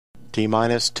T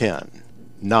minus 10,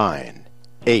 9,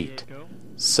 8,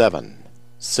 7,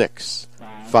 6,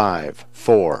 5,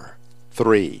 4,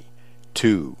 3,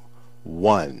 2,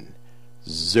 1,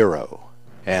 0.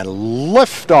 And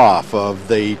liftoff of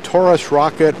the Taurus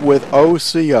rocket with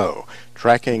OCO,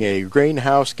 tracking a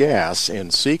greenhouse gas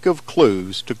in seek of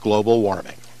clues to global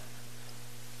warming.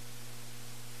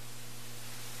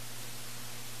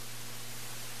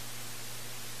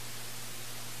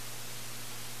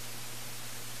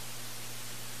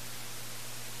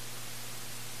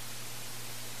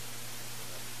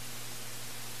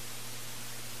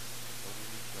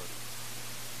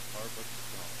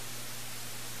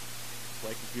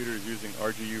 Flight computer is using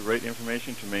RGU rate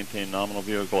information to maintain nominal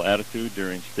vehicle attitude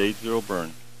during stage 0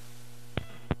 burn.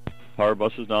 Power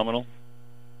bus is nominal.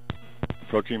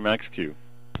 Approaching max Q.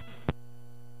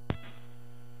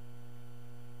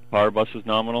 Power bus is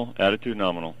nominal. Attitude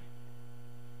nominal.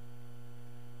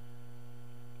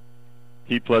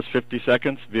 T plus 50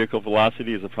 seconds. Vehicle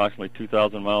velocity is approximately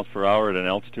 2,000 miles per hour at an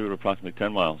altitude of approximately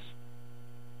 10 miles.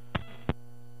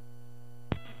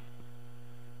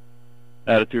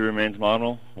 Attitude remains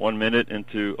nominal. 1 minute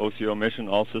into OCO mission,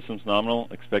 all systems nominal,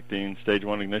 expecting stage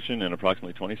 1 ignition in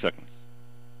approximately 20 seconds.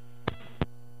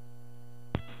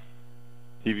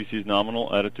 TVC is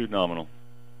nominal, attitude nominal.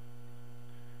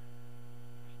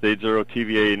 Stage 0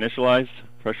 TVA initialized,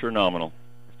 pressure nominal,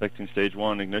 expecting stage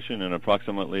 1 ignition in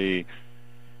approximately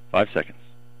 5 seconds.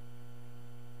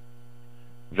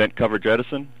 Vent cover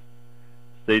jettison,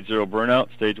 stage 0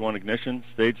 burnout, stage 1 ignition,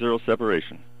 stage 0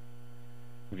 separation.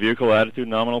 Vehicle attitude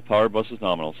nominal, power bus is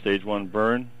nominal. Stage 1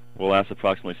 burn will last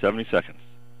approximately 70 seconds.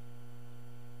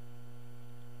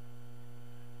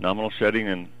 Nominal shedding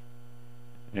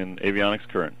in avionics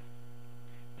current.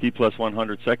 T plus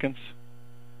 100 seconds.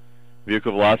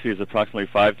 Vehicle velocity is approximately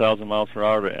 5,000 miles per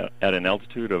hour at an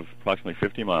altitude of approximately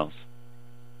 50 miles.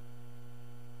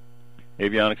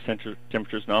 Avionics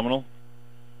temperature is nominal.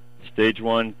 Stage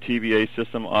 1 TVA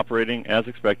system operating as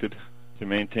expected to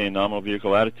maintain nominal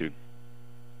vehicle attitude.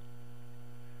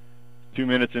 2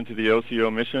 minutes into the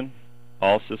OCO mission,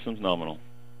 all systems nominal.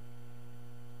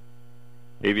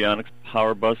 Avionics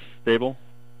power bus stable,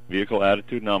 vehicle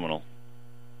attitude nominal.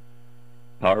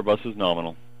 Power bus is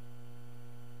nominal.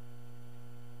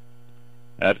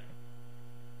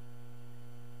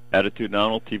 Attitude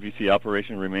nominal, TVC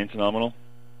operation remains nominal.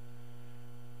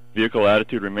 Vehicle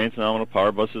attitude remains nominal,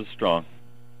 power bus is strong.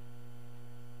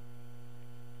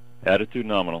 Attitude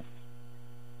nominal.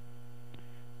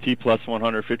 T plus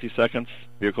 150 seconds,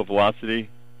 vehicle velocity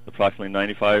approximately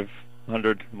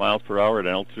 9,500 miles per hour at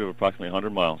an altitude of approximately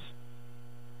 100 miles.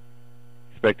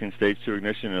 Expecting stage 2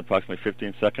 ignition in approximately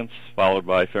 15 seconds, followed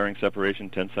by fairing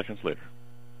separation 10 seconds later.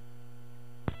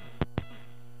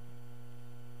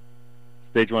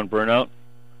 Stage 1 burnout,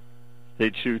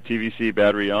 stage 2 TVC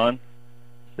battery on,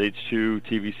 stage 2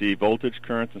 TVC voltage,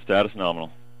 currents, and status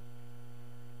nominal.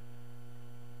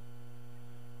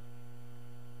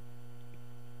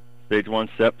 Stage 1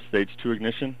 SEP, stage 2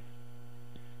 ignition.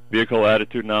 Vehicle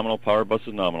attitude nominal, power bus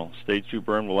is nominal. Stage 2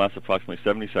 burn will last approximately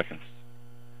 70 seconds.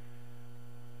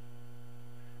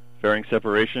 Fairing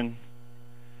separation.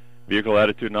 Vehicle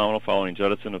attitude nominal following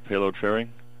jettison of payload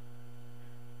fairing.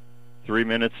 3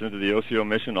 minutes into the OCO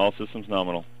mission, all systems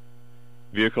nominal.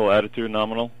 Vehicle attitude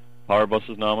nominal, power bus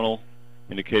is nominal,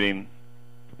 indicating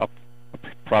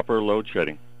proper load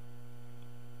shedding.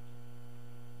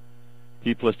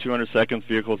 T plus 200 seconds,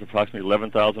 vehicle is approximately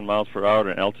 11,000 miles per hour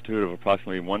at an altitude of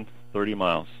approximately 130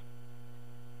 miles.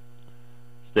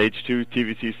 Stage 2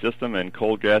 TVC system and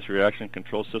cold gas reaction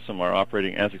control system are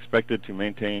operating as expected to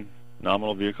maintain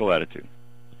nominal vehicle attitude.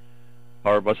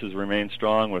 Power buses remain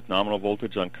strong with nominal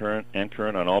voltage on current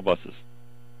on all buses.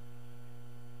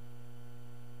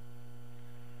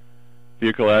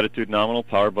 Vehicle attitude nominal,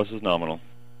 power bus is nominal.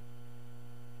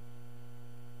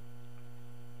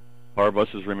 Power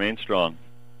buses remain strong.